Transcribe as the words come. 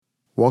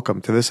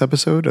Welcome to this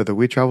episode of the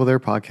We Travel There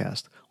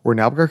podcast. We're in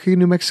Albuquerque,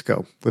 New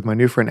Mexico with my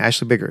new friend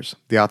Ashley Biggers,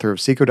 the author of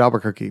Secret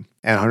Albuquerque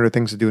and 100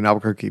 Things to Do in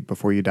Albuquerque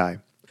Before You Die.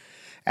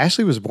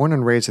 Ashley was born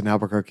and raised in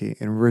Albuquerque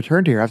and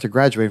returned here after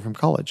graduating from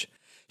college.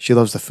 She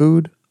loves the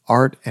food,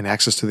 art, and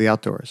access to the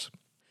outdoors.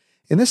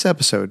 In this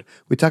episode,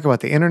 we talk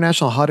about the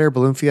International Hot Air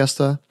Balloon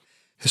Fiesta,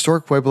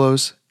 historic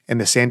pueblos, and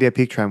the Sandia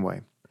Peak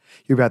Tramway.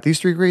 You're about these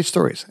three great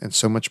stories and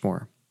so much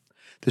more.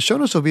 The show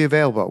notes will be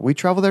available at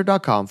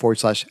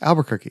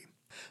wetravelthere.com/Albuquerque.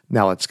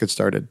 Now let's get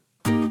started.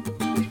 The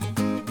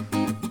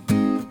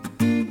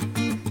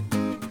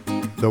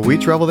We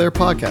Travel There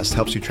podcast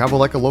helps you travel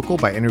like a local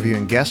by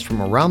interviewing guests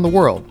from around the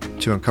world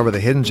to uncover the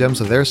hidden gems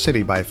of their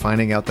city by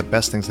finding out the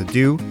best things to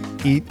do,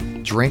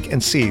 eat, drink,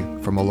 and see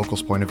from a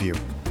local's point of view.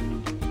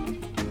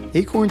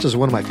 Acorns is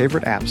one of my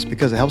favorite apps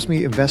because it helps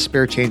me invest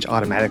spare change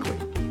automatically.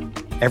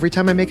 Every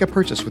time I make a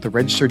purchase with a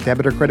registered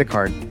debit or credit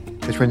card,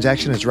 the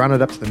transaction is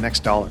rounded up to the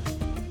next dollar.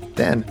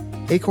 Then,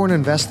 Acorn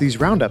invests these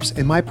roundups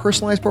in my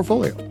personalized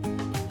portfolio.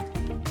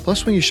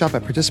 Plus, when you shop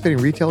at participating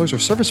retailers or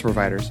service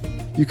providers,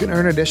 you can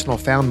earn additional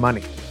found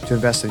money to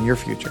invest in your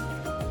future.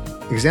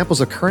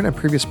 Examples of current and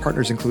previous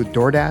partners include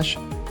DoorDash,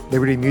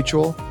 Liberty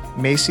Mutual,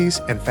 Macy's,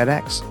 and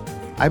FedEx.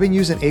 I've been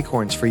using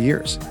Acorns for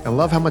years and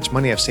love how much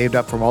money I've saved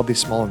up from all these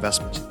small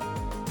investments.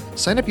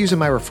 Sign up using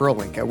my referral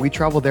link at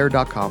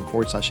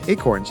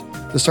wetravelthere.com/acorns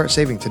to start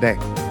saving today.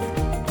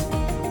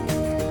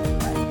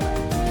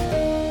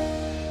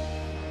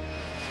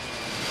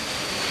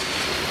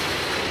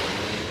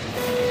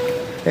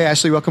 Hey,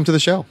 Ashley, welcome to the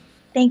show.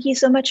 Thank you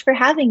so much for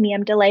having me.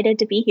 I'm delighted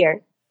to be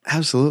here.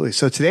 Absolutely.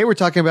 So today we're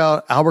talking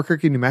about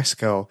Albuquerque, New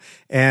Mexico.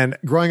 And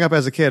growing up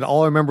as a kid,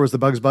 all I remember was the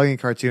Bugs Bunny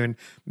cartoon,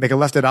 Make a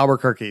Left at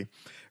Albuquerque.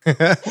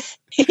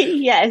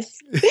 Yes,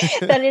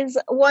 that is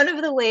one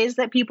of the ways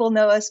that people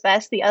know us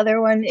best. The other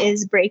one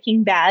is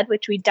Breaking Bad,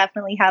 which we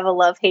definitely have a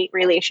love-hate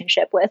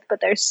relationship with, but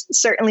there's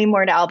certainly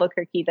more to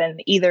Albuquerque than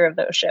either of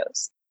those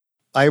shows.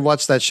 I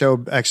watched that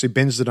show, actually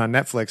binged it on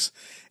Netflix,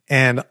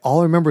 and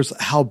all I remember is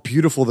how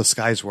beautiful the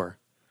skies were.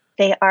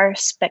 They are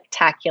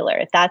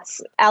spectacular.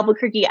 That's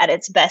Albuquerque at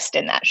its best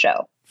in that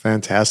show.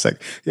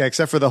 Fantastic. Yeah,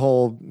 except for the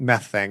whole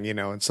meth thing,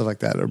 and stuff like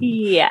that.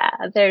 Yeah,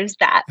 there's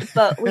that.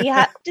 But we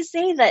have to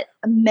say that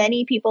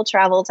many people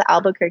travel to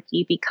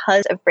Albuquerque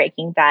because of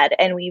Breaking Bad,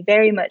 and we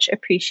very much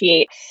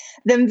appreciate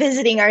them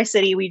visiting our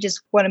city. We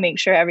just want to make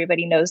sure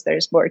everybody knows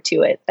there's more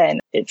to it than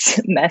its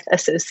meth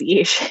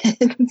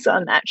associations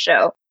on that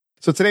show.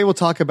 So today we'll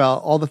talk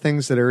about all the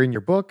things that are in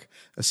your book,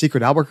 A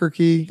Secret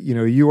Albuquerque.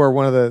 You are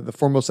one of the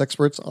foremost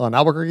experts on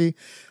Albuquerque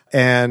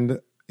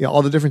and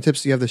all the different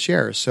tips you have to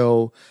share.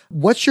 So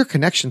what's your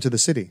connection to the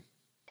city?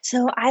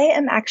 So I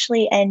am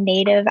actually a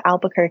native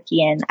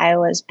Albuquerquean. I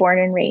was born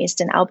and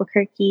raised in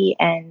Albuquerque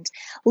and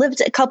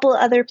lived a couple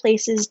other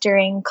places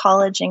during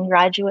college and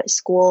graduate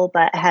school,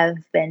 but have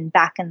been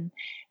back in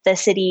the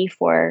city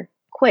for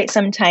quite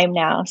some time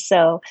now.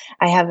 So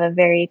I have a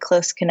very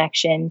close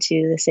connection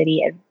to the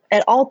city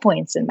at all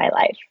points in my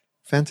life.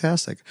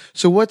 Fantastic.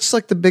 So what's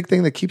like the big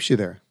thing that keeps you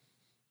there?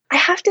 I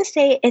have to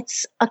say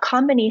it's a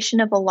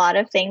combination of a lot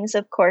of things.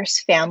 Of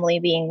course,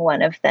 family being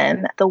one of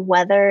them. The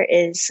weather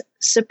is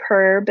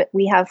superb.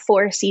 We have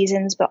 4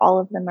 seasons, but all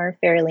of them are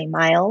fairly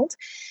mild.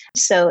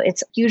 So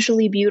it's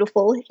usually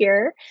beautiful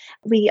here.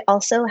 We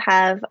also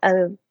have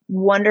a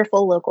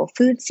wonderful local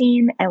food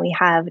scene, and we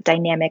have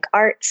dynamic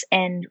arts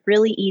and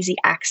really easy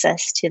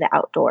access to the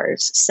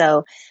outdoors.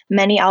 So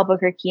many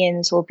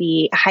Albuquerqueans will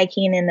be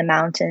hiking in the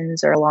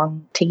mountains or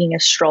taking a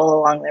stroll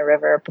along the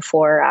river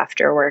before or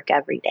after work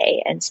every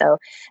day. And so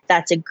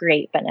that's a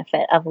great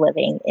benefit of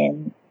living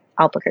in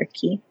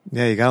Albuquerque.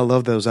 Yeah, you gotta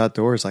love those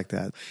outdoors like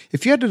that.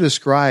 If you had to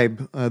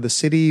describe the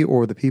city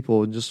or the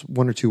people in just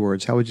 1 or 2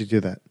 words, how would you do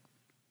that?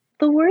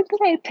 The word that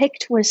I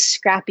picked was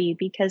scrappy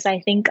because I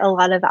think a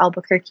lot of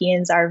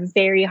Albuquerqueans are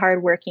very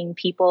hardworking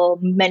people.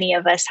 Many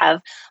of us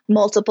have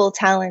multiple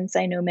talents.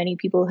 I know many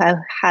people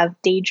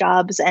have day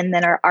jobs and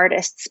then are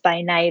artists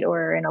by night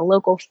or in a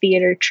local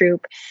theater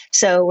troupe.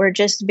 So we're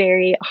just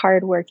very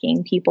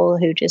hardworking people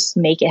who just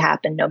make it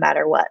happen no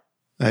matter what.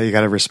 You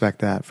got to respect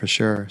that for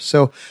sure.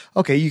 So,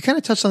 okay, you kind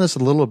of touched on this a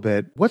little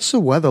bit. What's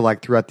the weather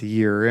like throughout the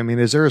year? I mean,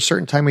 is there a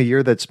certain time of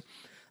year that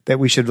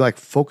we should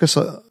focus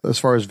as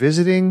far as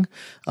visiting?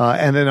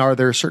 And then are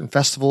there certain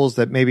festivals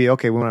that maybe,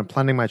 okay, when I'm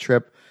planning my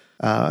trip,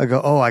 I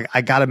go,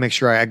 I got to make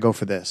sure I go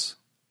for this?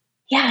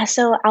 Yeah.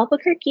 So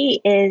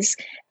Albuquerque is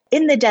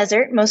in the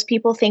desert. Most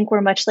people think we're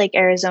much like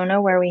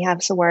Arizona, where we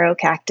have saguaro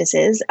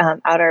cactuses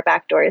out our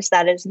back doors.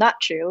 That is not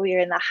true. We are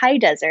in the high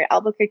desert.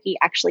 Albuquerque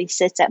actually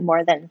sits at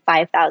more than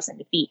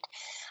 5,000 feet.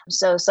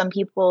 So some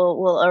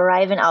people will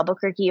arrive in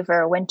Albuquerque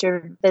for a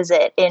winter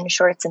visit in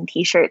shorts and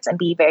t-shirts and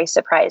be very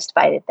surprised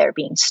by there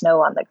being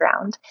snow on the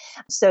ground.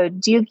 So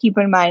do keep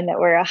in mind that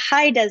we're a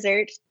high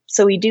desert.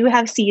 So we do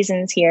have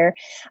seasons here.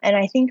 And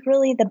I think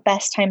really the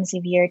best times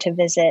of year to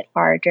visit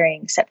are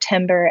during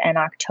September and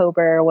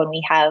October when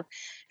we have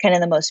kind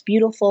of the most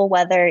beautiful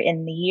weather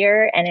in the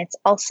year. And it's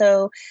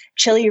also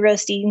chili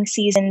roasting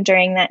season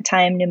during that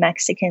time. New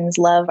Mexicans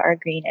love our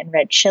green and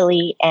red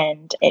chili,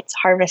 and it's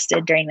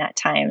harvested during that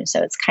time.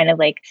 So it's kind of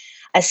like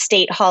a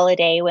state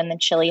holiday when the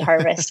chili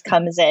harvest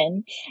comes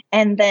in.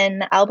 And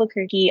then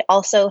Albuquerque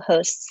also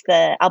hosts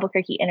the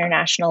Albuquerque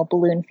International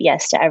Balloon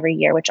Fiesta every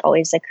year, which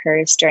always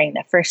occurs during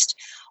the first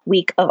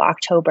week of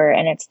October.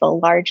 And it's the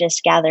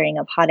largest gathering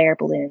of hot air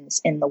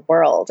balloons in the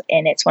world.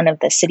 And it's one of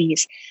the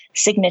city's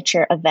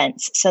signature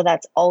events. So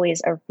that's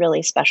always a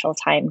really special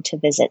time to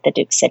visit the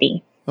Duke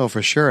City. Oh,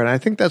 for sure. And I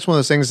think that's one of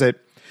those things that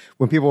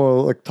when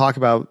people talk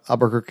about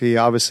Albuquerque,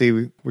 obviously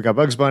we got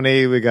Bugs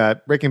Bunny, we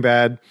got Breaking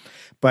Bad.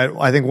 But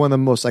I think one of the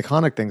most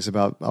iconic things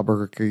about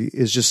Albuquerque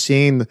is just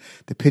seeing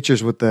the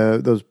pictures with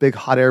those big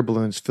hot air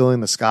balloons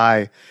filling the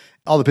sky.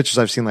 All the pictures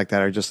I've seen like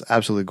that are just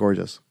absolutely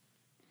gorgeous.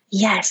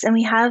 Yes, and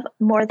we have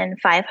more than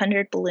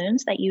 500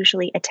 balloons that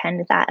usually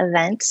attend that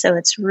event. So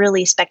it's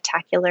really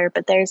spectacular,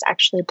 but there's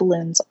actually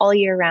balloons all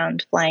year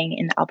round flying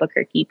in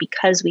Albuquerque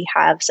because we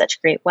have such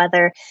great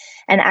weather.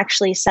 And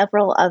actually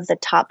several of the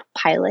top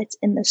pilots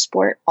in the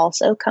sport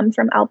also come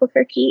from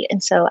Albuquerque.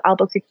 And so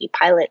Albuquerque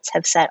pilots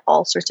have set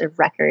all sorts of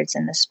records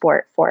in the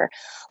sport for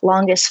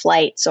longest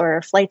flights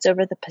or flights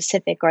over the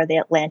Pacific or the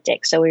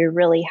Atlantic. So we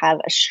really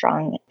have a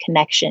strong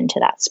connection to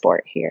that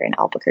sport here in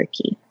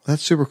Albuquerque.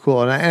 That's super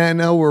cool. And I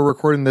know we're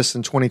recording this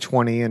in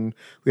 2020 and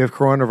we have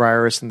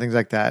coronavirus and things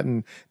like that.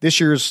 And this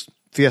year's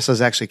Fiesta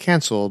is actually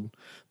canceled,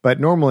 but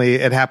normally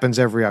it happens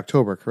every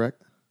October, correct?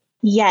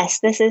 Yes,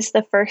 this is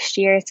the first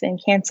year it's been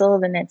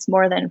canceled, and it's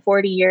more than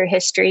 40-year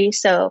history.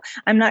 So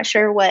I'm not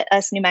sure what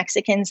us New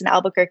Mexicans and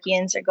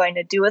Albuquerqueans are going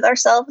to do with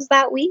ourselves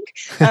that week.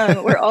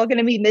 We're all going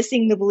to be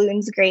missing the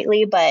balloons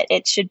greatly, but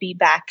it should be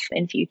back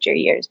in future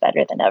years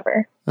better than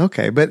ever.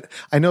 Okay, but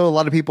I know a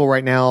lot of people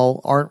right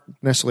now aren't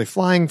necessarily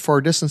flying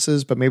far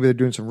distances, but maybe they're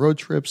doing some road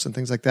trips and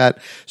things like that.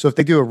 So if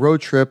they do a road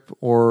trip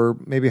or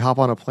maybe hop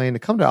on a plane to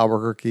come to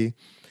Albuquerque,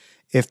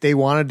 if they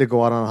wanted to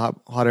go out on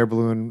a hot air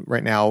balloon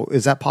right now,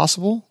 is that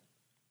possible?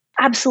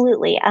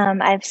 Absolutely.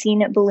 I've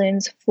seen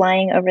balloons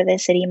flying over the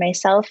city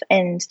myself.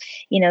 And,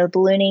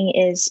 ballooning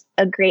is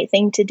a great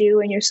thing to do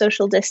when you're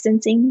social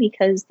distancing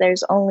because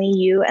there's only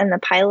you and the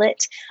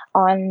pilot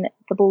on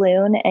the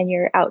balloon and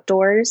you're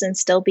outdoors and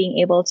still being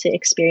able to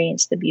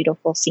experience the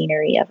beautiful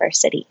scenery of our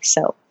city.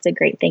 So it's a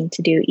great thing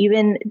to do,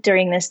 even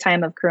during this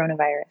time of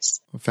coronavirus.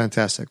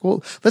 Fantastic.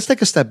 Well, let's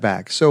take a step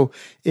back. So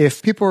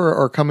if people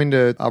are coming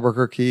to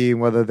Albuquerque,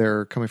 whether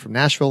they're coming from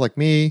Nashville like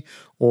me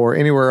or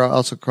anywhere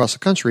else across the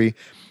country,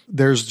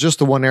 there's just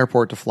the one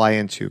airport to fly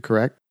into,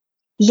 correct?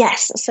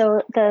 Yes.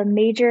 So the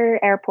major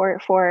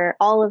airport for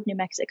all of New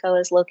Mexico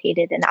is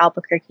located in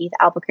Albuquerque,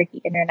 the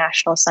Albuquerque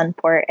International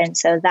Sunport. And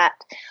so that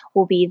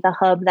will be the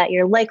hub that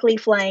you're likely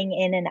flying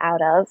in and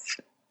out of.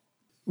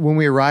 When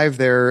we arrive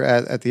there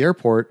at the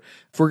airport,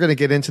 if we're going to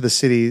get into the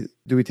city,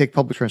 do we take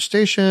public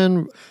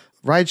transportation,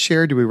 ride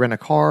share? Do we rent a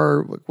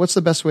car? What's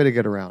the best way to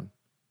get around?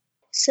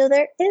 So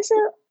there is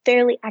a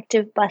fairly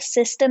active bus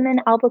system in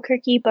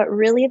Albuquerque, but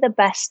really the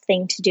best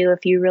thing to do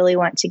if you really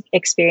want to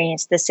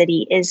experience the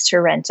city is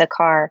to rent a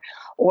car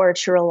or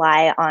to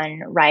rely on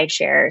ride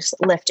shares.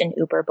 Lyft and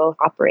Uber both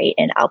operate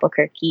in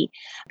Albuquerque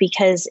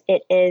because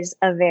it is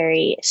a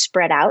very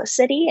spread out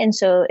city. And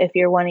so if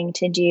you're wanting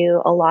to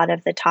do a lot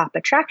of the top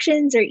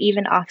attractions or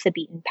even off the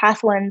beaten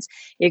path ones,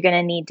 you're going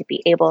to need to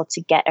be able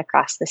to get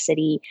across the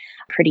city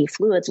pretty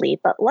fluidly.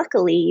 But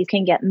luckily, you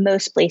can get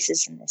most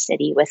places in the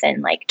city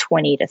within like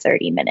 20 to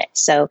 30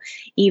 minutes. So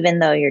even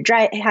though you're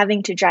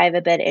having to drive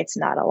a bit, it's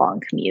not a long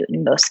commute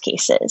in most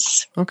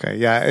cases. Okay.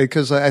 Yeah.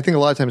 Because I think a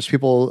lot of times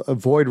people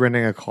avoid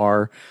renting a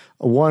car,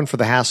 one for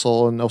the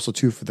hassle and also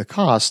two for the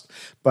cost.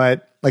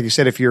 But like you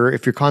said, if you're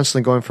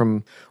constantly going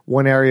from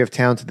one area of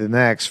town to the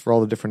next for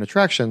all the different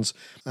attractions,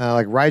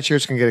 like ride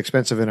shares can get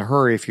expensive in a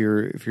hurry if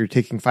you're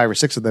taking 5 or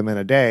 6 of them in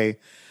a day.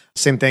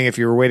 Same thing if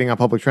you're waiting on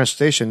public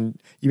transportation,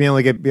 you may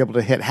only be able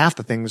to hit half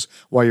the things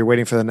while you're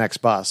waiting for the next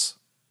bus.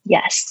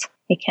 Yes.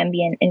 It can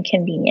be an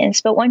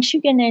inconvenience. But once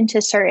you get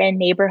into certain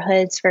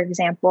neighborhoods, for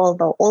example,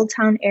 the Old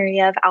Town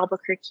area of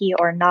Albuquerque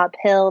or Nob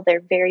Hill, they're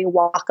very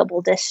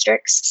walkable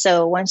districts.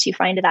 So once you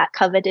find that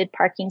coveted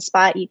parking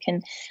spot, you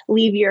can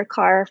leave your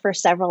car for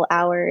several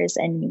hours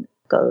and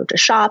go to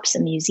shops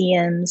and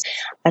museums,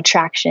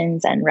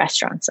 attractions, and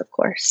restaurants, of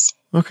course.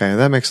 Okay,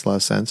 that makes a lot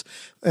of sense.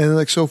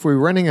 And so if we're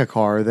renting a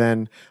car,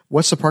 then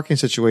what's the parking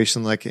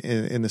situation like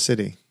in the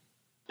city?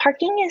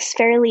 Parking is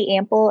fairly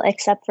ample,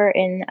 except for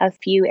in a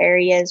few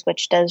areas,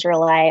 which does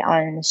rely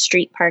on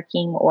street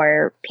parking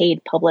or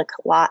paid public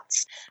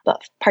lots, but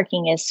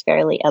parking is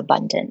fairly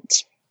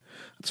abundant.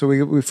 So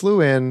we flew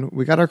in,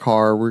 we got our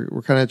car,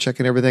 we're kind of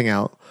checking everything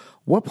out.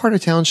 What part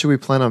of town should we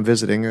plan on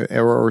visiting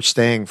or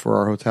staying for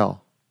our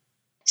hotel?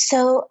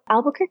 So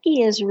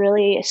Albuquerque is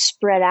really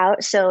spread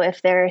out. So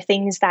if there are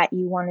things that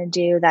you want to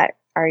do that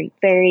are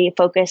very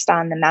focused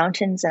on the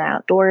mountains and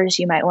outdoors,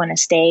 you might want to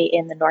stay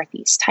in the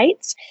Northeast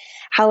Heights.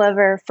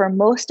 However, for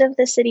most of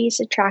the city's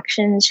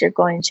attractions, you're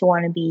going to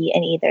want to be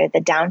in either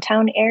the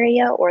downtown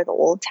area or the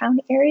Old Town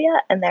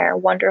area. And there are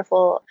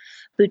wonderful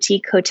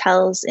boutique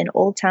hotels in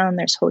Old Town.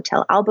 There's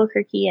Hotel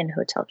Albuquerque and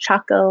Hotel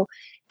Chaco.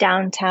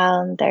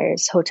 Downtown,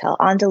 there's Hotel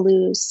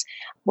Andaluz,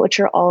 which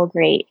are all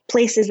great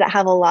places that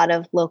have a lot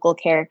of local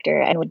character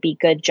and would be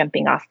good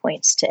jumping off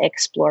points to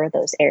explore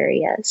those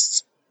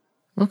areas.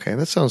 Okay,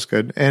 that sounds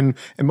good. And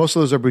most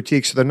of those are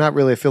boutiques, so they're not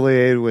really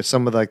affiliated with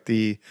some of like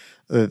the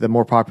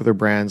more popular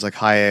brands like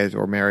Hyatt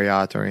or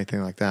Marriott or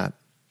anything like that.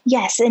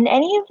 Yes, in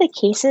any of the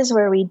cases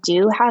where we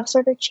do have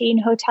sort of chain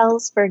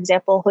hotels, for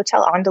example,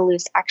 Hotel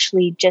Andaluz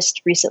actually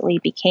just recently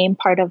became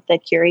part of the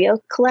Curio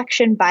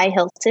collection by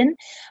Hilton,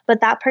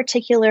 but that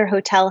particular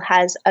hotel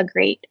has a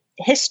great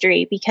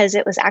history because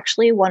it was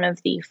actually one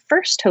of the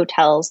first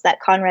hotels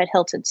that Conrad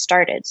Hilton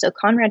started. So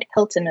Conrad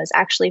Hilton was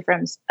actually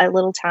from a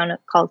little town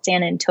called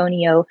San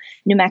Antonio,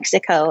 New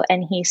Mexico,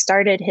 and he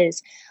started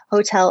his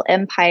hotel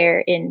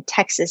empire in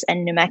Texas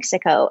and New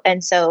Mexico.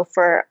 And so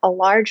for a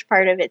large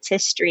part of its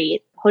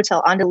history,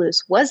 Hotel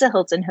Andaluz was a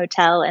Hilton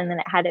hotel, and then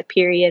it had a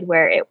period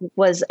where it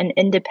was an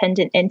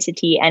independent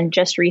entity and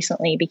just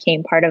recently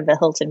became part of the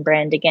Hilton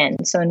brand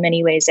again. So in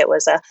many ways, it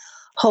was a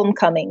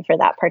homecoming for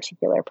that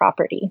particular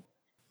property.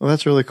 Well,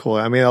 that's really cool.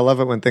 I mean, I love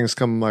it when things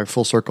come like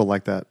full circle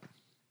like that.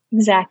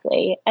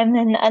 Exactly. And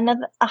then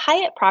a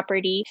Hyatt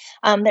property,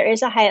 there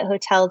is a Hyatt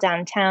hotel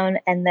downtown,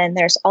 and then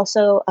there's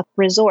also a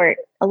resort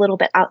a little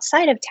bit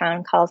outside of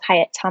town called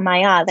Hyatt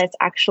Tamaya that's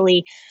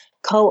actually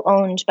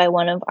co-owned by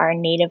one of our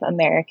Native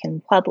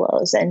American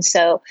Pueblos. And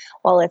so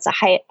while it's a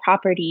Hyatt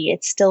property,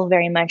 it's still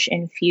very much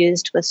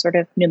infused with sort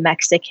of New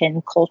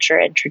Mexican culture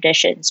and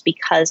traditions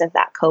because of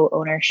that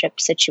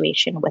co-ownership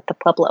situation with the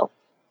Pueblo.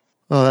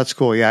 Oh, that's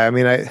cool. Yeah. I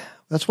mean,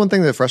 that's one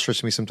thing that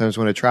frustrates me sometimes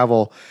when I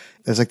travel.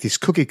 There's like these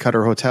cookie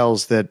cutter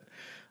hotels that,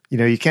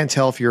 you can't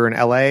tell if you're in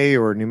LA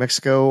or New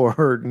Mexico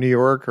or New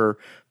York or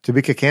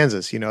Topeka,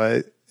 Kansas,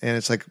 and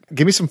it's like,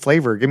 give me some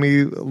flavor, give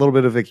me a little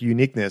bit of like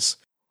uniqueness.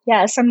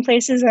 Yeah, some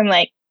places I'm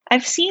like,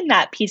 I've seen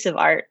that piece of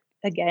art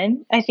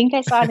again. I think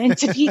I saw it in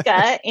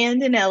Topeka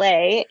and in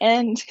LA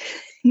and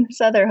this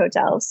other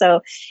hotel.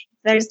 So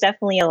there's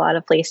definitely a lot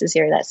of places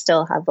here that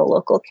still have the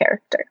local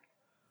character.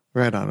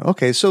 Right on.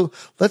 Okay, so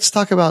let's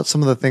talk about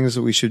some of the things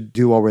that we should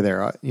do while we're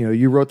there.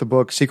 You wrote the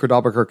book Secret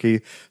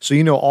Albuquerque, so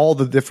you know all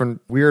the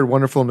different weird,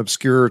 wonderful, and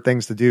obscure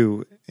things to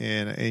do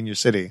in your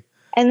city.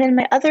 And then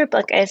my other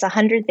book is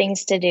 100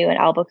 Things to Do in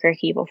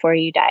Albuquerque Before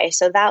You Die.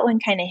 So that one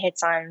kind of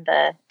hits on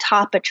the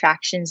top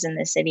attractions in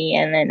the city.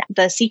 And then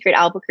the Secret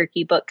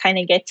Albuquerque book kind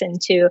of gets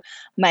into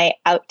my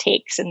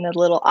outtakes and the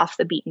little off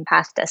the beaten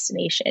path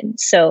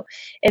destinations. So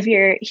if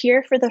you're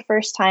here for the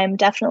first time,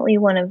 definitely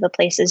one of the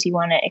places you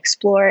want to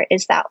explore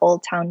is that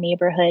Old Town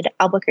neighborhood.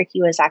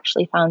 Albuquerque was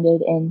actually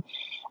founded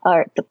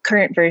or the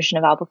current version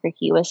of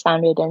Albuquerque was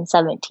founded in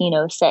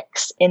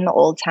 1706 in the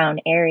Old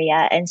Town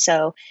area. And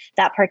so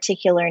that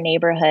particular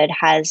neighborhood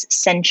has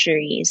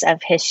centuries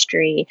of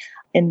history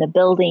in the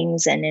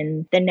buildings and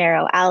in the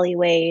narrow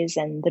alleyways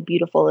and the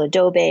beautiful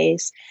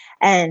adobes.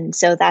 And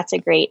so that's a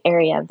great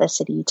area of the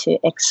city to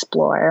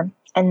explore.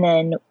 And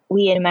then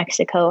we in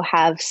Mexico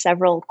have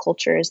several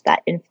cultures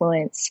that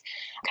influence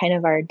kind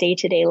of our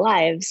day-to-day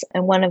lives.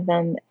 And one of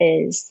them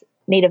is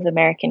Native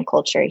American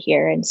culture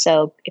here. And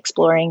so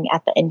exploring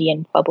at the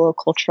Indian Pueblo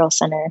Cultural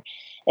Center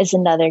is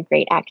another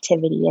great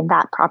activity. And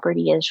that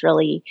property is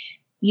really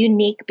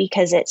unique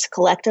because it's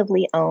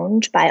collectively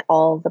owned by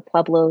all the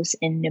Pueblos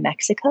in New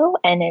Mexico.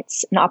 And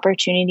it's an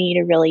opportunity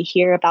to really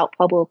hear about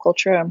Pueblo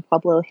culture and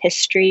Pueblo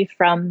history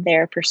from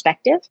their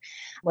perspective,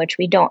 which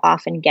we don't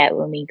often get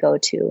when we go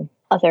to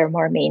other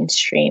more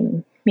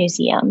mainstream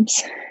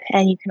museums.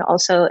 And you can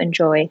also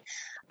enjoy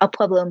a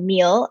Pueblo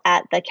meal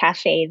at the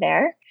cafe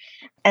there.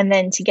 And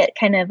then to get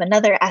kind of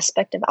another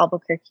aspect of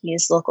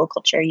Albuquerque's local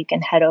culture, you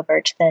can head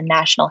over to the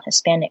National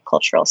Hispanic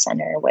Cultural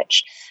Center,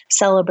 which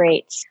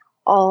celebrates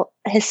all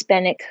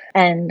Hispanic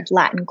and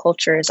Latin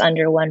cultures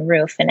under one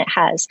roof. And it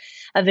has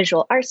a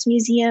visual arts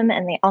museum,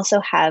 and they also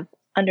have,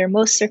 under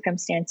most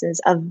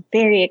circumstances, a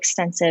very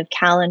extensive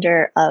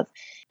calendar of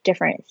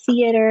different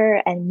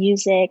theater and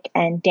music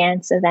and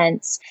dance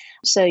events.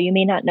 So you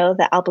may not know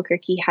that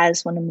Albuquerque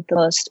has one of the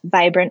most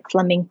vibrant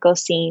flamenco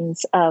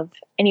scenes of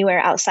anywhere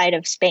outside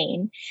of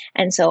Spain.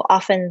 And so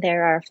often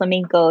there are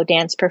flamenco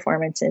dance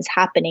performances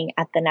happening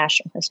at the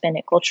National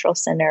Hispanic Cultural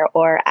Center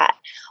or at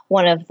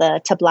one of the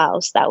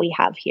tablaos that we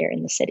have here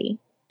in the city.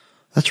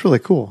 That's really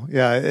cool.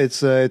 Yeah,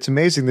 it's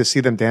amazing to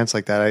see them dance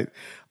like that.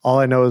 All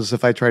I know is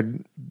if I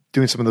tried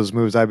doing some of those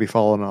moves, I'd be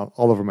falling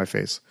all over my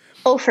face.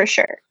 Oh, for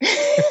sure.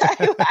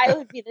 I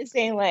would be the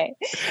same way.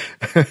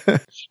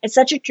 It's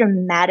such a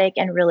dramatic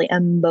and really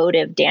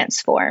emotive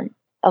dance form.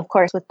 Of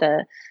course, with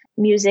the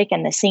music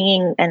and the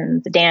singing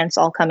and the dance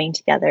all coming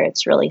together,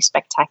 it's really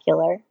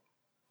spectacular.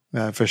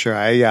 For sure.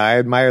 I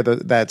admire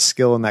that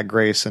skill and that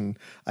grace, and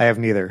I have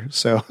neither.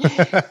 So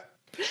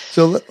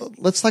So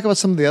let's talk about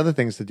some of the other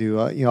things to do.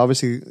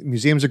 Obviously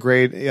museums are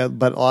great,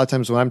 but a lot of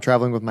times when I'm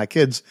traveling with my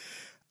kids,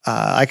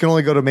 I can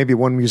only go to maybe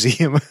one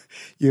museum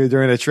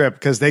during a trip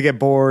because they get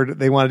bored.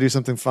 They want to do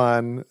something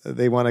fun.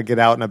 They want to get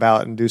out and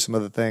about and do some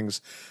other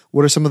things.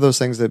 What are some of those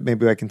things that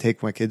maybe I can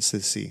take my kids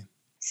to see?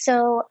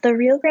 So the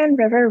Rio Grande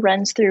River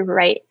runs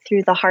right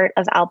through the heart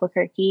of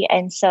Albuquerque.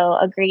 And so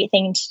a great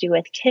thing to do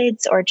with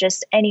kids or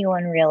just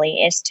anyone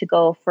really is to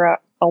go for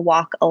a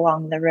walk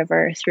along the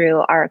river through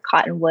our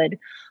cottonwood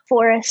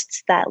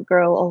forests that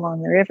grow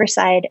along the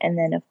riverside. And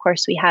then, of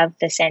course, we have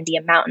the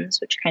Sandia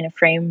Mountains, which kind of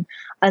frame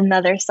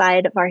another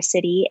side of our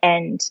city.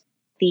 And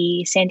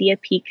the Sandia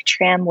Peak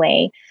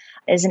Tramway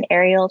is an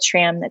aerial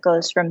tram that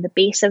goes from the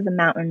base of the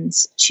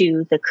mountains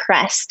to the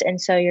crest. And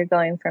so you're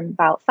going from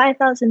about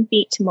 5,000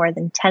 feet to more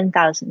than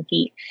 10,000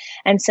 feet.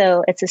 And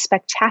so it's a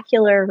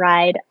spectacular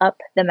ride up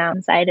the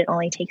mountainside. It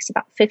only takes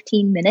about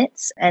 15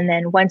 minutes. And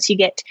then once you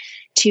get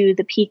to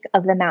the peak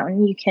of the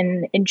mountain, you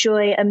can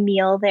enjoy a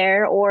meal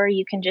there, or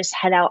you can just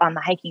head out on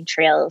the hiking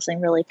trails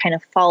and really kind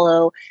of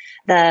follow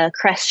the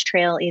crest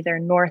trail either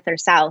north or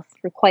south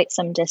for quite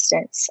some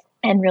distance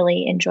and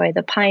really enjoy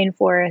the pine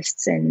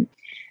forests and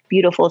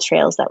beautiful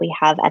trails that we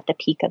have at the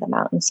peak of the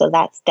mountain. So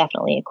that's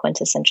definitely a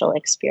quintessential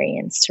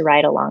experience to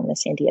ride along the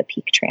Sandia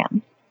Peak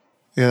Tram.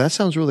 Yeah, that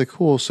sounds really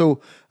cool.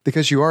 So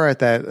because you are at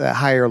that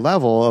higher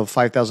level of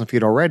 5,000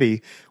 feet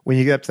already, when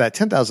you get up to that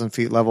 10,000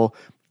 feet level,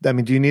 I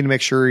mean, do you need to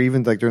make sure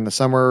even like during the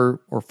summer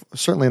or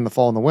certainly in the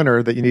fall and the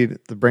winter that you need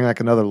to bring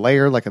like another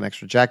layer, like an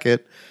extra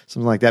jacket,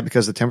 something like that,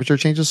 because the temperature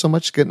changes so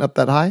much getting up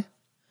that high?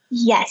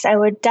 Yes, I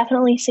would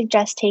definitely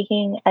suggest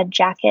taking a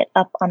jacket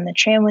up on the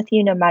tram with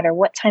you no matter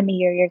what time of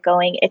year you're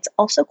going. It's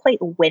also quite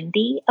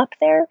windy up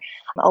there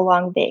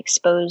along the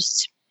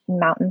exposed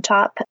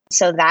mountaintop,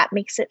 so that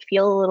makes it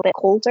feel a little bit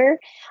colder.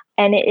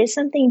 And it is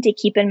something to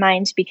keep in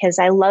mind because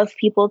I love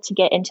people to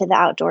get into the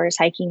outdoors.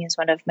 Hiking is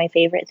one of my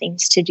favorite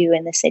things to do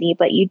in the city,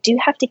 but you do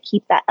have to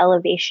keep that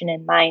elevation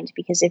in mind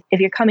because if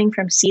you're coming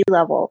from sea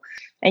level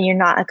and you're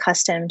not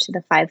accustomed to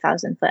the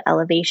 5,000 foot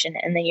elevation,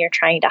 and then you're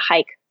trying to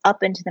hike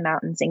up into the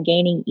mountains and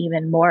gaining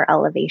even more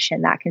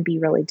elevation, that can be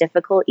really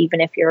difficult,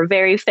 even if you're a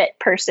very fit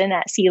person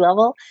at sea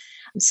level.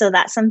 So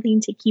that's something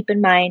to keep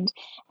in mind.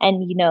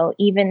 And,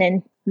 even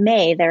in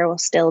May, there will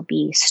still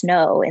be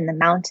snow in the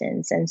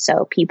mountains. And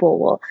so people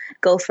will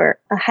go for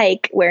a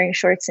hike wearing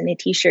shorts and a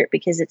t-shirt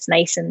because it's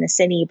nice in the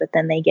city, but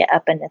then they get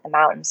up into the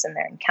mountains and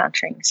they're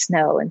encountering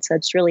snow. And so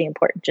it's really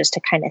important just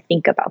to kind of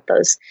think about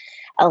those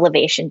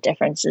elevation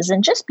differences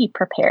and just be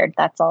prepared.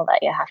 That's all that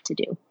you have to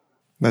do.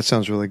 That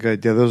sounds really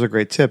good. Yeah, those are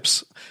great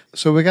tips.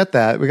 So we got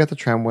that. We got the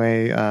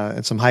tramway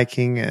and some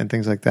hiking and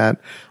things like that.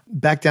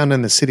 Back down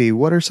in the city,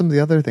 what are some of the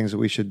other things that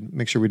we should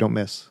make sure we don't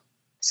miss?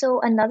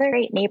 So another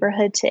great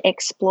neighborhood to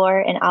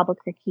explore in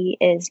Albuquerque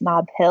is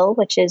Nob Hill,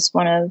 which is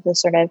one of the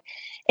sort of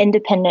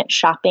independent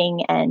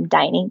shopping and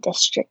dining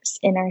districts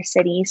in our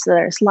city. So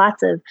there's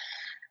lots of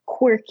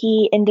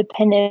quirky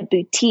independent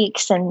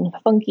boutiques and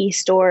funky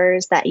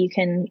stores that you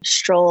can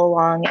stroll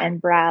along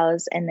and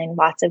browse, and then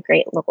lots of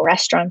great local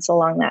restaurants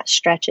along that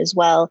stretch as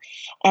well.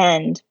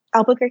 And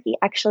Albuquerque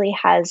actually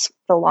has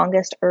the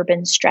longest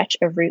urban stretch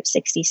of Route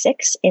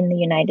 66 in the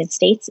United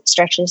States. It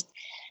stretches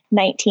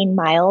 17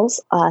 miles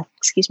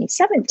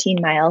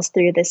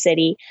through the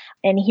city.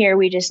 And here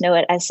we just know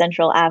it as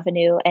Central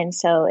Avenue. And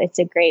so it's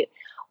a great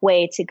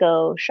way to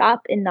go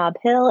shop in Nob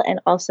Hill and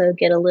also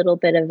get a little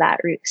bit of that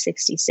Route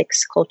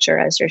 66 culture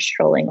as you're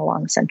strolling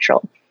along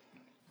Central.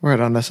 Right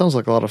on. That sounds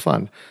like a lot of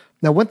fun.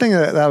 Now, one thing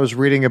that I was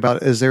reading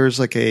about is there's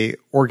like a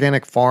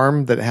organic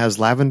farm that has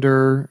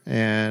lavender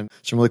and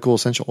some really cool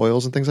essential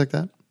oils and things like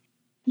that.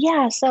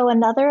 Yeah, so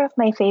another of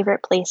my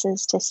favorite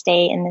places to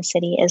stay in the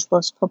city is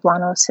Los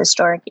Poblanos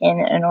Historic Inn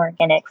and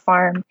Organic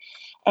Farm.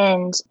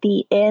 And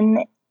the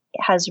inn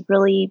has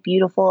really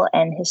beautiful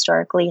and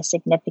historically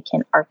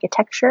significant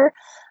architecture.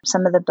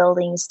 Some of the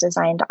buildings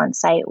designed on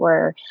site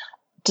were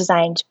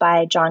designed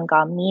by John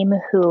Gaw-Meem,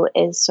 who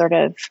is sort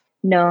of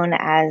known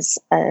as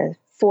a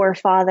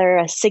forefather,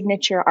 a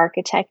signature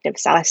architect of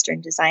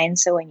Southwestern design.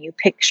 So when you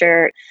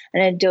picture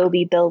an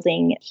adobe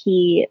building,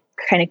 he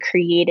kind of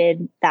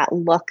created that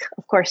look,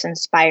 of course,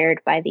 inspired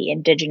by the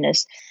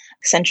indigenous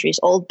centuries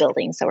old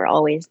buildings that were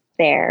always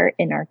there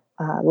in our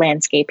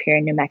landscape here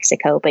in New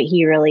Mexico. But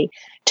he really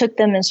took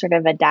them and sort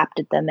of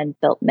adapted them and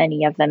built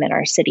many of them in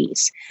our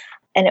cities.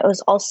 And it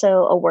was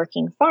also a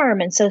working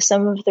farm. And so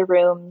some of the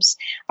rooms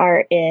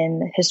are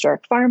in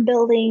historic farm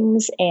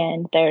buildings,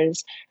 and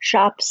there's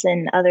shops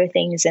and other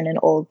things in an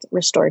old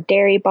restored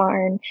dairy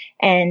barn.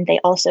 And they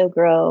also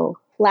grow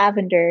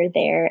lavender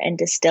there and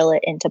distill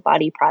it into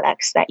body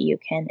products that you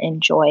can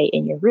enjoy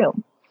in your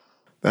room.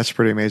 That's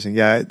pretty amazing.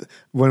 Yeah.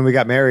 When we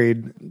got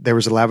married, there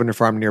was a lavender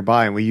farm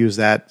nearby, and we used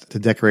that to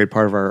decorate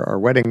part of our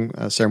wedding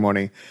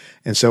ceremony.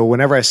 And so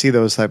whenever I see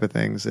those type of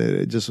things,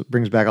 it just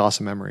brings back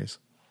awesome memories.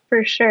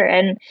 For sure.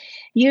 And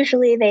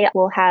usually they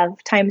will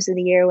have times of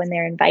the year when they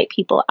invite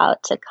people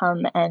out to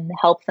come and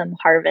help them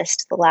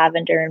harvest the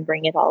lavender and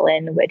bring it all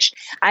in, which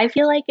I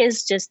feel like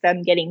is just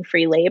them getting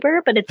free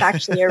labor, but it's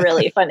actually a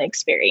really fun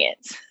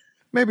experience.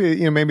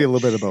 maybe a little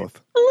bit of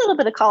both. A little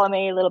bit of column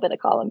A, a little bit of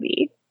column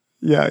B.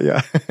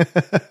 Yeah.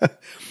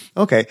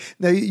 Okay.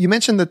 Now, you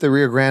mentioned that the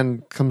Rio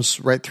Grande comes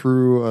right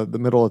through the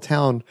middle of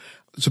town.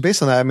 So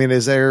based on that, I mean,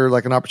 is there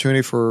like an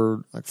opportunity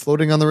for like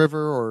floating on the river,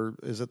 or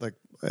is it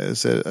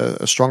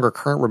a stronger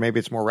current where maybe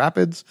it's more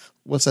rapids?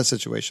 What's that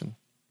situation?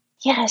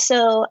 Yeah,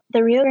 so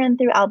the Rio Grande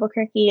through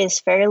Albuquerque is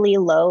fairly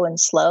low and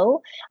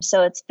slow.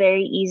 So it's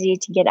very easy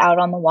to get out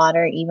on the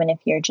water, even if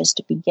you're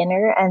just a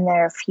beginner. And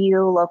there are a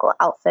few local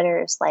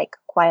outfitters like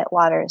Quiet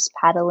Waters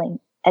Paddling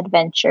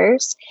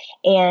Adventures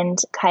and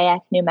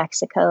Kayak New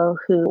Mexico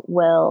who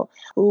will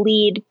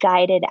lead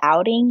guided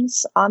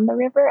outings on the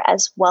river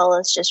as well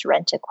as just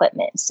rent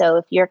equipment. So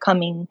if you're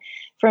coming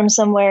from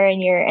somewhere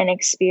and you're an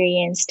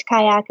experienced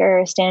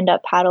kayaker or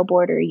stand-up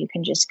paddleboarder, you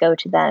can just go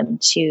to them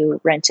to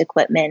rent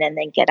equipment and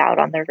then get out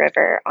on the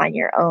river on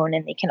your own.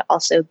 And they can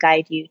also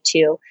guide you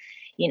to,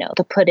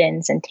 the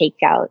put-ins and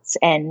takeouts.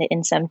 And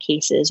in some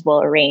cases,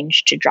 will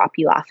arrange to drop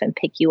you off and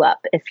pick you up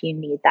if you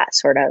need that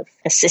sort of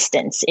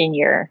assistance in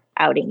your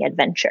outing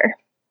adventure.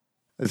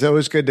 It's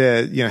always good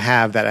to,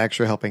 have that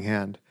extra helping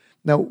hand.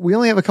 Now, we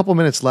only have a couple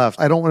minutes left.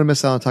 I don't want to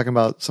miss out on talking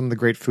about some of the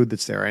great food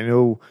that's there. I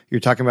know you're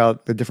talking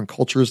about the different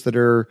cultures that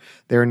are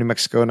there in New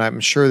Mexico, and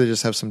I'm sure they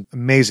just have some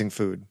amazing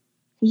food.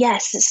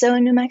 Yes. So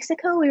in New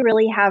Mexico, we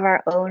really have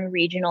our own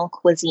regional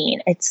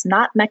cuisine. It's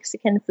not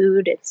Mexican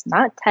food. It's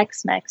not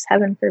Tex-Mex.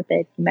 Heaven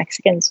forbid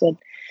Mexicans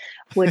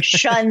would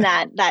shun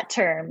that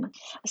term.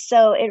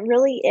 So it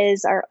really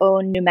is our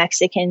own New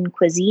Mexican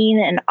cuisine.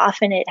 And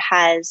often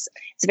it's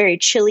very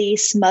chili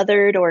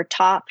smothered or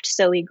topped.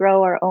 So we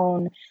grow our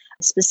own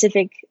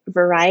specific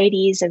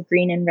varieties of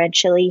green and red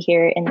chili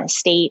here in the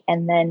state,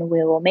 and then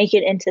we will make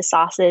it into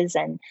sauces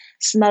and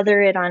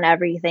smother it on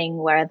everything,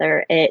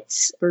 whether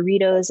it's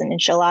burritos and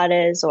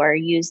enchiladas or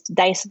used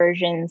diced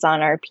versions on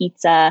our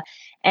pizza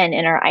and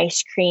in our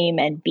ice cream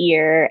and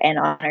beer and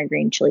on our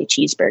green chili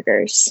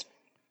cheeseburgers.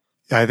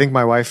 Yeah, I think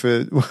my wife,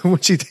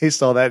 when she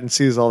tastes all that and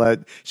sees all that,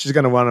 she's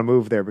going to want to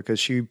move there because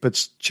she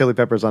puts chili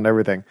peppers on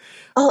everything.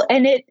 Oh,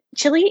 and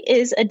chili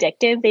is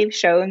addictive. They've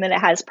shown that it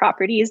has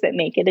properties that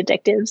make it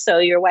addictive. So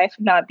your wife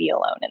would not be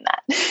alone in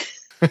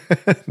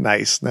that.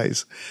 Nice.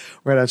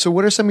 Right on. So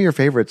what are some of your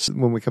favorites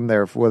when we come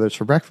there, whether it's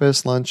for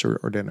breakfast, lunch,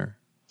 or dinner?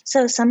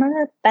 So some of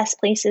the best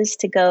places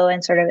to go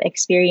and sort of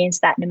experience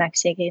that New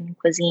Mexican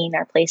cuisine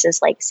are places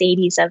like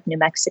Sadie's of New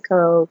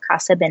Mexico,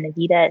 Casa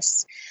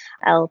Benavides,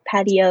 El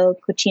Patio,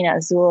 Cucina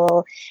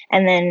Azul,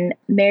 and then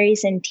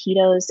Mary's and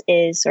Tito's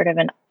is sort of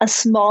a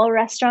small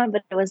restaurant,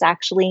 but it was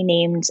actually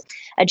named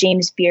a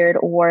James Beard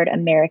Award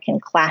American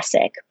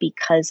Classic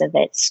because of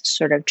its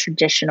sort of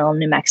traditional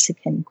New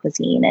Mexican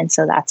cuisine. And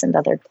so that's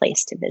another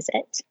place to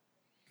visit.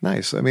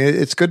 Nice. I mean,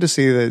 it's good to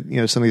see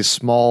that, some of these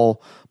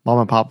small mom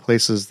and pop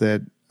places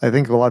that I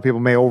think a lot of people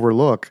may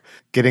overlook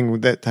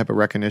getting that type of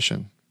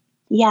recognition.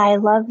 Yeah, I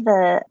love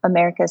the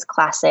America's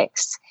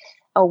Classics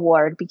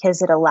Award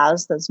because it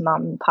allows those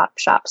mom and pop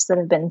shops that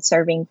have been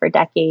serving for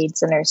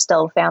decades and are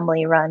still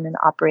family run and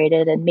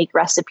operated and make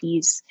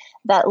recipes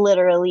that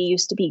literally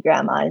used to be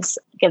grandma's,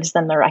 gives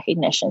them the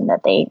recognition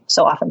that they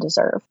so often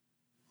deserve.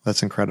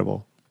 That's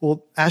incredible.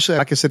 Well, Ashley,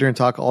 I could sit here and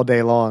talk all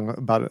day long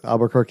about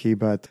Albuquerque,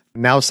 but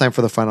now it's time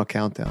for the final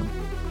countdown.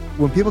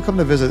 When people come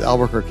to visit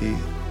Albuquerque,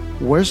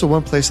 where's the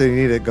one place they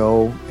need to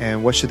go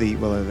and what should they eat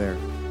while they're there?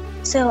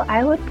 So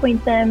I would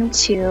point them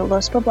to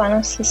Los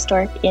Poblanos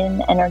Historic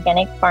Inn and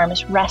Organic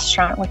Farms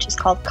restaurant, which is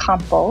called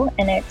Campo,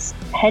 and its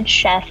head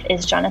chef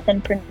is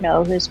Jonathan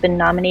Pernod, who's been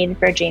nominated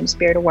for a James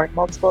Beard Award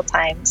multiple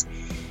times.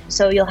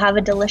 So you'll have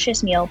a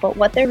delicious meal, but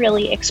what they're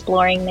really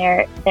exploring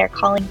there, they're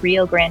calling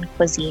Rio Grande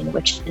cuisine,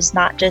 which is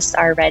not just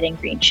our red and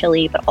green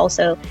chili, but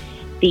also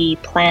the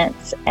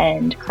plants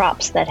and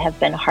crops that have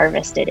been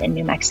harvested in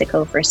New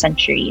Mexico for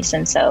centuries.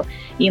 And so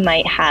you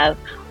might have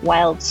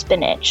wild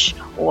spinach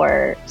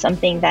or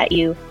something that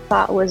you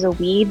thought was a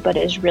weed, but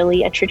is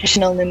really a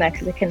traditional New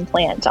Mexican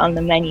plant on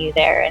the menu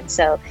there. And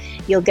so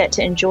you'll get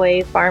to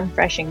enjoy farm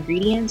fresh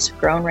ingredients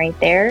grown right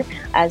there,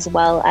 as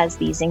well as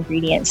these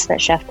ingredients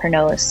that Chef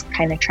Pernod is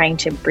kind of trying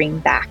to bring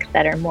back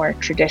that are more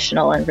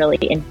traditional and really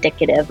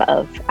indicative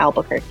of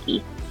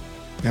Albuquerque.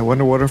 Yeah, what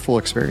a wonderful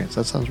experience.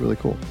 That sounds really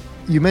cool.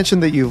 You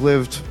mentioned that you've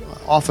lived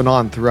off and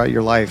on throughout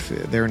your life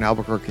there in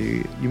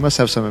Albuquerque. You must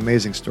have some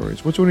amazing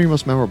stories. Which one are you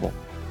most memorable?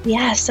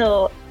 Yeah,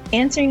 so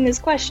answering this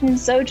question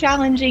is so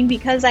challenging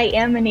because I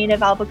am a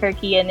native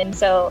Albuquerquean. And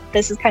so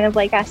this is kind of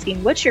like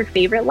asking, what's your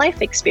favorite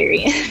life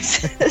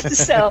experience?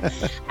 So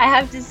I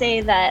have to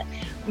say that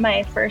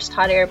my first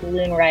hot air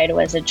balloon ride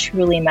was a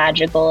truly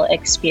magical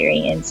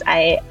experience.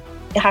 I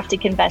have to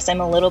confess I'm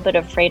a little bit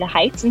afraid of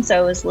heights, and so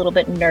I was a little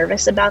bit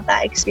nervous about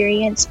that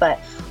experience. But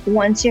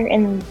once you're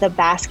in the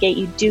basket,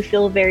 you do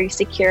feel very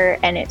secure,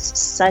 and it's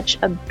such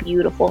a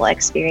beautiful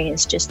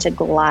experience just to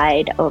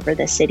glide over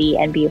the city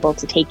and be able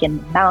to take in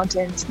the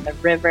mountains and the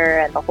river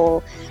and the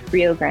whole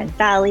Rio Grande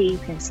Valley. You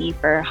can see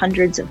for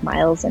hundreds of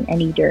miles in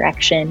any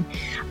direction,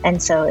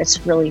 and so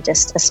it's really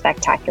just a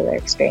spectacular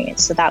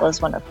experience. So that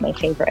was one of my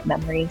favorite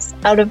memories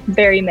out of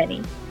very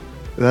many.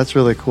 That's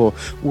really cool.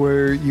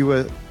 Were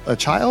you a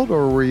child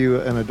or were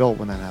you an adult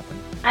when that happened?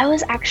 I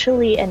was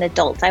actually an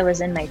adult. I was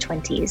in my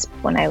 20s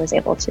when I was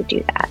able to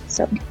do that.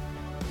 So,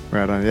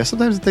 right on. Yeah,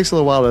 sometimes it takes a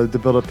little while to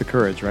build up the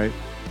courage, right?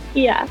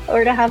 Yeah,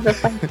 or to have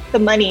the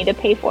money to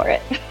pay for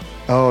it.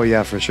 Oh,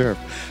 yeah, for sure.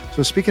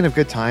 So speaking of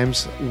good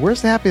times,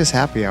 where's the happiest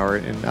happy hour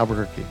in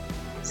Albuquerque?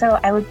 So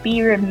I would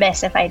be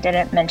remiss if I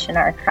didn't mention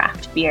our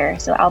craft beer.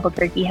 So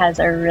Albuquerque has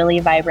a really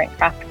vibrant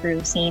craft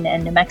brew scene,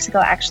 and New Mexico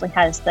actually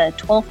has the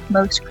 12th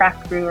most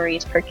craft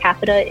breweries per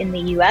capita in the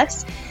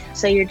U.S.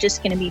 So you're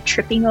just going to be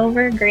tripping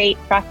over great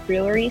craft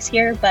breweries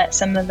here, but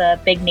some of the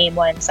big name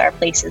ones are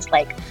places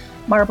like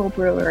Marble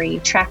Brewery,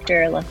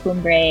 Tractor, La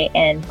Cumbre,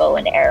 and Bow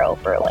and Arrow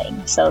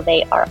Brewing. So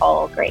they are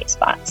all great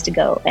spots to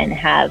go and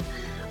have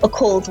a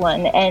cold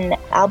one. And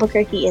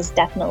Albuquerque is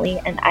definitely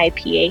an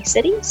IPA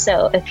city.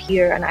 So if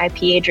you're an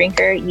IPA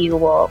drinker, you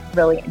will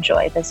really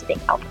enjoy visiting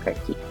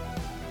Albuquerque.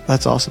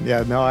 That's awesome.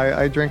 Yeah, no,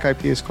 I drink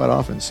IPAs quite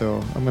often, so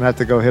I'm going to have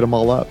to go hit them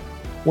all up.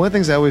 One of the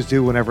things I always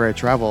do whenever I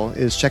travel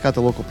is check out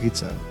the local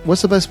pizza.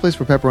 What's the best place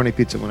for pepperoni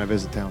pizza when I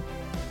visit town?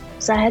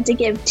 So I had to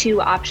give two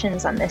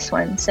options on this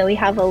one. So we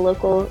have a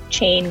local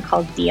chain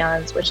called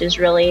Dion's, which is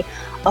really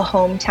a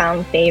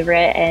hometown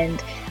favorite.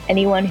 And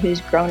anyone who's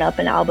grown up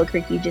in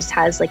Albuquerque just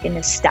has like a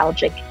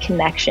nostalgic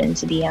connection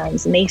to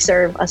Dion's. And they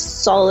serve a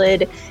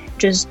solid,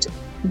 just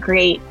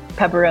great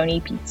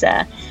pepperoni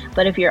pizza.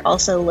 But if you're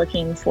also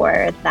looking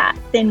for that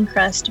thin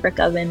crust brick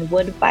oven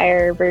wood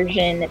fire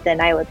version, then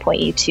I would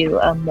point you to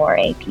a More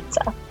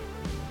pizza.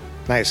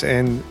 Nice.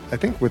 And I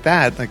think with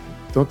that, like,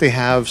 don't they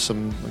have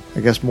some,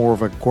 I guess, more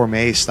of a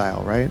gourmet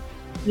style, right?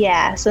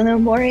 Yeah. So the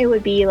More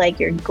would be like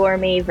your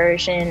gourmet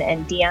version,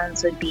 and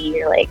Dion's would be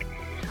your like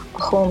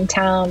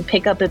hometown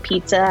pick up a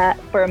pizza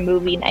for a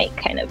movie night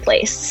kind of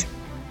place.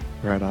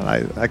 Right on.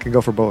 I can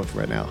go for both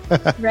right now.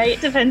 Right?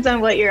 Depends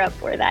on what you're up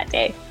for that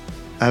day.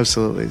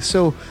 Absolutely.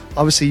 So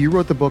obviously you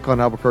wrote the book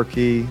on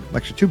Albuquerque,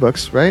 actually 2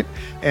 books, right?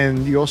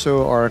 And you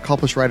also are an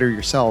accomplished writer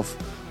yourself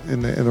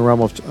in the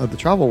realm of the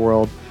travel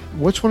world.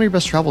 What's one of your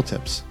best travel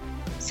tips?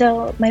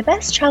 So my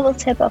best travel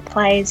tip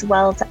applies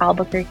well to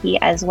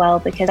Albuquerque as well,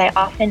 because I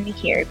often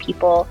hear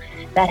people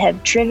that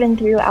have driven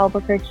through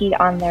Albuquerque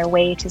on their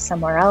way to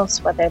somewhere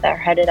else, whether they're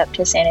headed up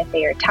to Santa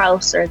Fe or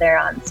Taos, or they're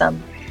on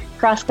some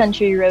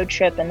cross-country road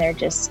trip and they're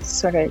just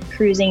sort of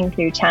cruising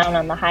through town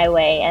on the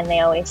highway, and they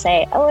always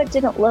say, oh, it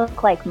didn't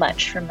look like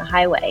much from the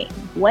highway.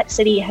 What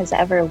city has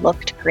ever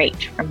looked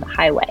great from the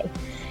highway?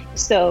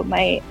 So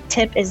my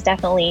tip is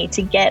definitely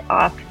to get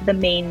off the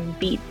main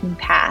beaten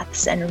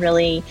paths and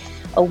really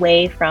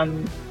away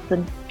from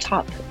the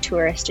top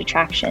tourist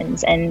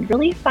attractions, and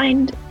really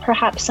find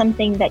perhaps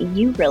something that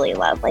you really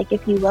love. Like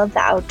if you love the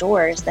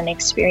outdoors, then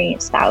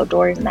experience the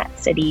outdoors in that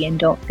city and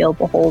don't feel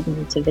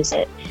beholden to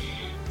visit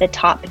the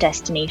top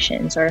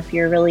destinations. Or if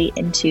you're really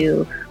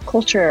into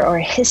culture or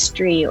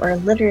history or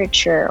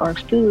literature or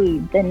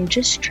food, then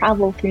just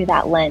travel through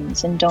that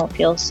lens and don't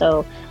feel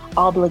so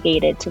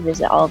obligated to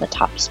visit all the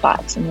top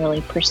spots, and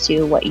really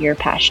pursue what you're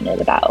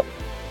passionate about.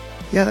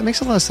 Yeah, that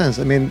makes a lot of sense.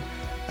 I mean,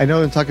 I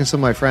know in talking to some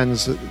of my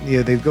friends,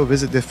 they go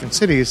visit different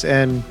cities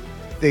and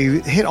they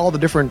hit all the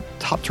different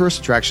top tourist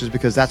attractions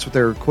because that's what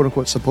they're quote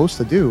unquote supposed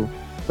to do.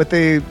 But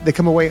they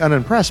come away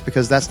unimpressed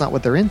because that's not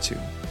what they're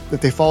into. If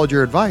they followed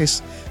your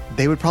advice,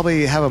 they would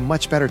probably have a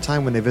much better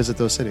time when they visit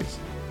those cities.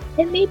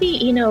 And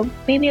maybe,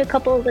 maybe a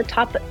couple of the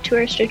top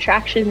tourist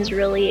attractions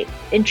really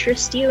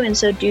interest you, and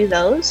so do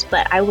those.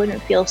 But I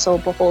wouldn't feel so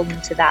beholden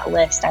to that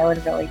list. I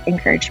would really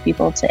encourage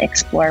people to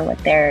explore what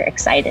they're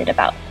excited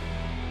about.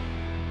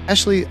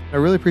 Ashley, I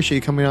really appreciate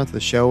you coming on to the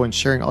show and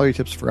sharing all your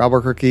tips for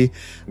Albuquerque,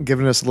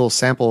 giving us a little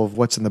sample of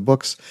what's in the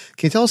books.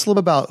 Can you tell us a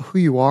little bit about who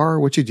you are,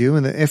 what you do,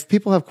 and if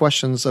people have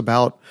questions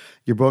about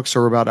your books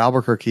or about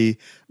Albuquerque,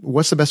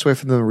 what's the best way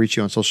for them to reach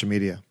you on social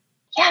media?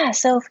 Yeah,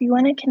 so if you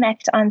want to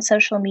connect on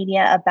social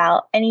media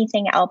about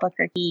anything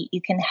Albuquerque,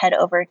 you can head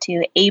over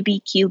to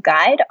ABQ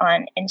Guide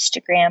on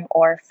Instagram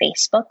or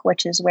Facebook,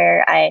 which is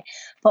where I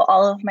put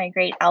all of my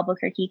great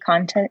Albuquerque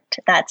content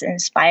that's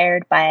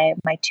inspired by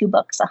my 2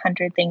 books,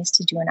 100 Things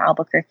to Do in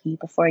Albuquerque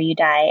Before You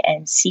Die,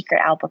 and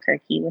Secret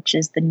Albuquerque, which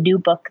is the new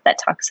book that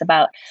talks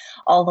about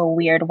all the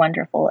weird,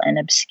 wonderful, and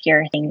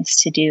obscure things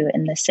to do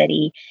in the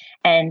city.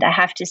 And I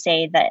have to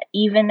say that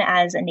even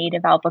as a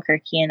native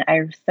Albuquerquean,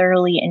 I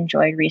thoroughly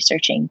enjoyed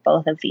researching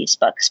both of these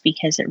books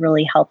because it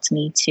really helped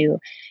me to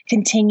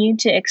continue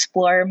to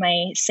explore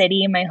my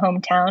city, my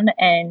hometown,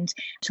 and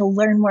to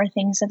learn more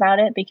things about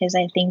it. Because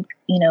I think,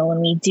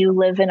 when we do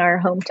live in our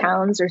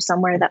hometowns or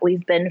somewhere that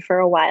we've been for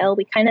a while,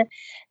 we kind of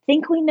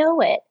think we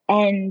know it.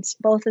 And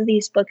both of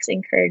these books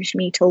encouraged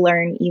me to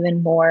learn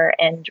even more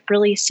and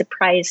really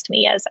surprised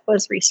me as I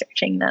was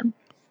researching them.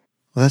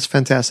 Well, that's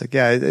fantastic.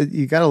 Yeah,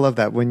 you got to love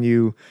that when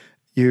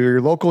you're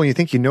local and you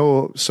think you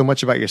know so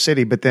much about your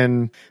city, but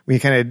then when you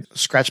kind of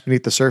scratch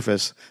beneath the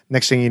surface,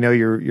 next thing you know,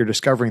 you're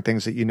discovering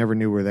things that you never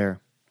knew were there.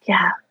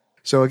 Yeah.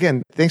 So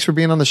again, thanks for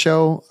being on the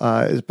show.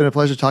 It's been a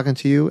pleasure talking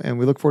to you, and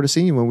we look forward to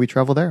seeing you when we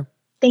travel there.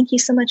 Thank you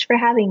so much for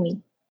having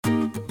me.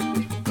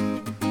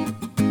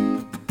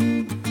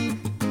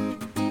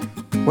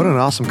 What an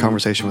awesome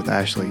conversation with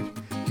Ashley.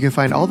 You You can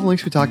find all the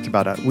links we talked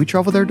about at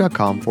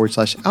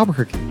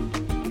wetravelthere.com/Albuquerque.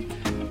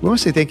 We want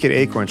to say thank you to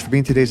Acorns for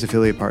being today's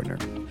affiliate partner.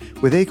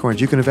 With Acorns,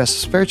 you can invest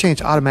spare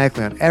change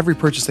automatically on every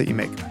purchase that you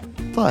make.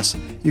 Plus,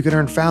 you can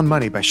earn found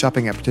money by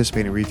shopping at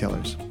participating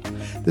retailers.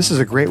 This is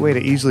a great way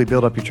to easily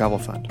build up your travel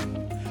fund.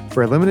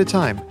 For a limited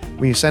time,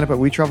 when you sign up at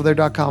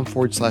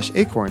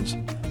wetravelthere.com/Acorns,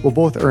 we'll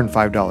both earn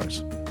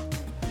 $5.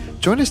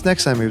 Join us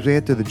next time as we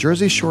head to the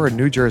Jersey Shore in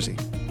New Jersey.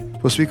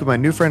 We'll speak with my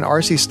new friend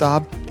R.C.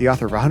 Staub, the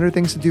author of 100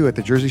 Things to Do at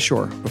the Jersey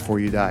Shore Before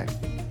You Die.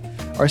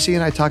 R.C.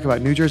 and I talk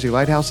about New Jersey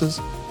lighthouses,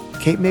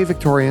 Cape May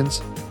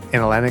Victorians,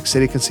 and Atlantic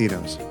City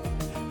casinos.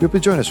 We hope you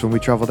join us when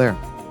we travel there.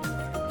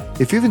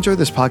 If you've enjoyed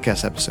this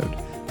podcast episode,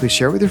 please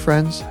share it with your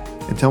friends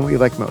and tell them what you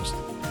like most.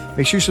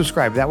 Make sure you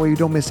subscribe, that way you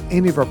don't miss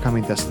any of our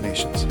upcoming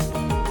destinations.